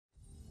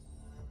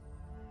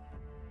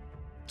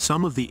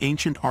Some of the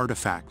ancient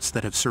artifacts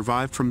that have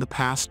survived from the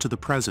past to the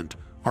present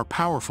are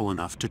powerful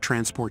enough to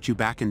transport you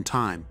back in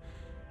time.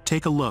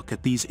 Take a look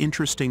at these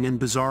interesting and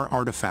bizarre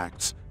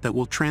artifacts that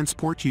will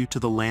transport you to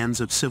the lands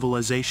of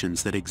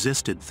civilizations that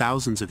existed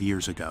thousands of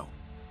years ago.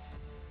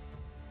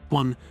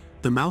 1.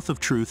 The Mouth of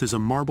Truth is a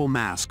marble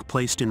mask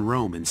placed in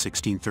Rome in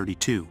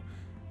 1632.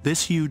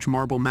 This huge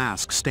marble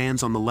mask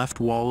stands on the left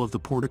wall of the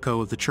portico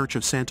of the Church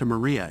of Santa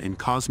Maria in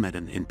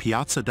Cosmedin in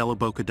Piazza della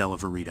Bocca della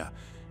Verita.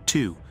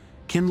 2.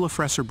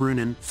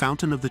 Kindlefresserbrunnen,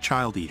 Fountain of the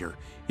Child Eater,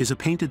 is a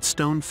painted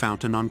stone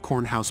fountain on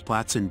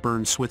Kornhausplatz in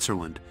Bern,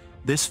 Switzerland.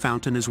 This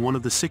fountain is one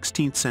of the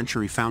 16th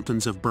century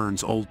fountains of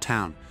Bern's Old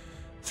Town.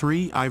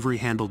 3.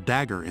 Ivory-handled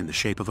dagger in the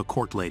shape of a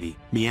court lady,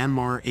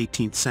 Myanmar,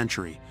 18th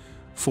century.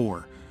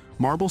 4.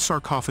 Marble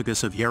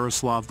sarcophagus of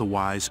Yaroslav the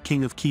Wise,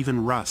 King of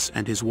Kievan Rus,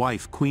 and his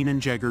wife Queen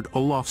Ingegerd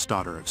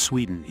Olofsdotter of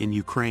Sweden in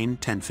Ukraine,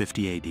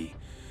 1050 AD.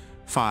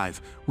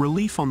 5.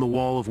 Relief on the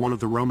wall of one of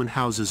the Roman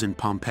houses in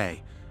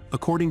Pompeii.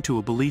 According to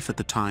a belief at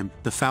the time,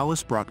 the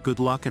phallus brought good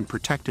luck and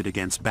protected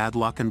against bad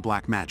luck and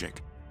black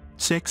magic.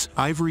 6.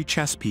 Ivory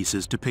chess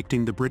pieces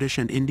depicting the British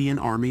and Indian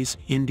armies,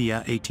 India,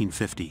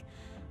 1850.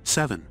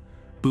 7.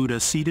 Buddha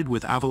seated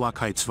with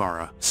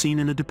Avalokitesvara, seen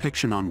in a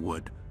depiction on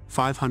wood,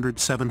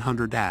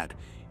 500-700 AD.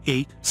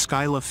 8.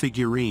 Skylla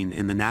figurine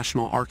in the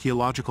National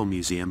Archaeological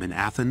Museum in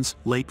Athens,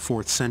 late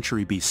 4th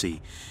century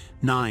BC.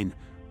 9.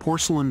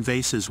 Porcelain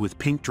vases with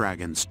pink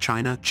dragons,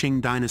 China,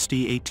 Qing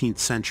Dynasty, 18th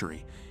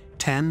century.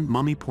 10.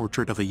 Mummy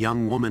portrait of a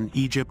young woman,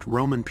 Egypt,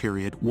 Roman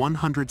period,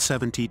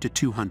 170 to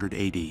 200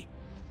 AD.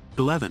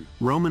 11.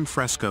 Roman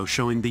fresco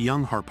showing the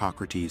young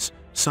Harpocrates,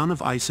 son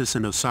of Isis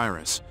and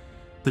Osiris.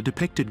 The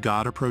depicted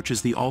god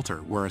approaches the altar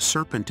where a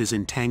serpent is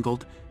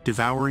entangled,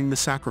 devouring the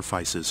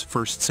sacrifices,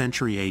 1st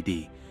century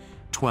AD.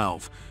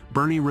 12.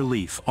 Burney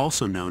relief,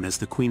 also known as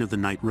the Queen of the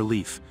Night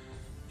relief.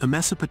 A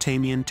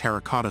Mesopotamian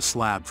terracotta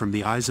slab from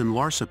the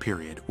Isin-Larsa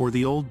period or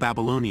the Old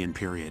Babylonian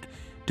period,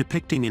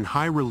 depicting in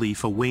high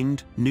relief a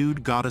winged,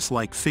 nude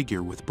goddess-like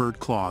figure with bird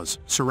claws,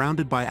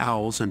 surrounded by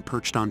owls and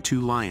perched on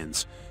 2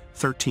 lions.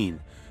 13.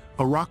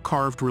 A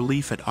rock-carved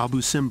relief at Abu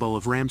Simbel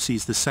of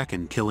Ramses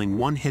II killing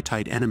one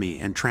Hittite enemy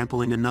and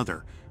trampling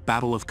another,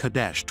 Battle of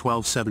Kadesh,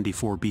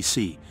 1274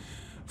 BC.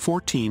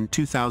 14.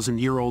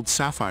 2,000-year-old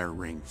sapphire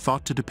ring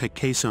thought to depict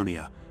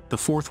Caesonia, the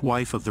 4th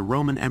wife of the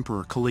Roman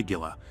Emperor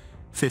Caligula.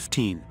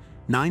 15.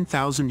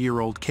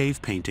 9,000-year-old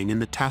cave painting in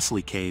the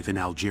Tassili Cave in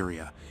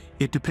Algeria.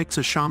 It depicts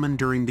a shaman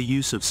during the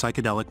use of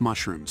psychedelic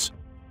mushrooms.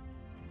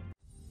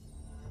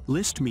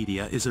 List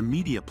Media is a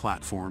media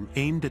platform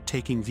aimed at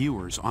taking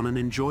viewers on an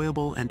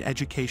enjoyable and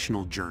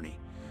educational journey.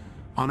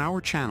 On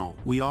our channel,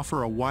 we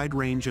offer a wide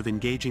range of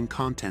engaging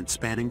content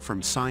spanning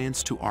from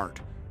science to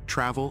art,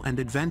 travel and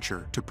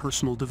adventure to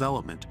personal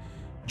development.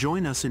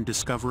 Join us in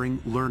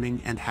discovering,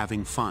 learning, and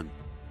having fun.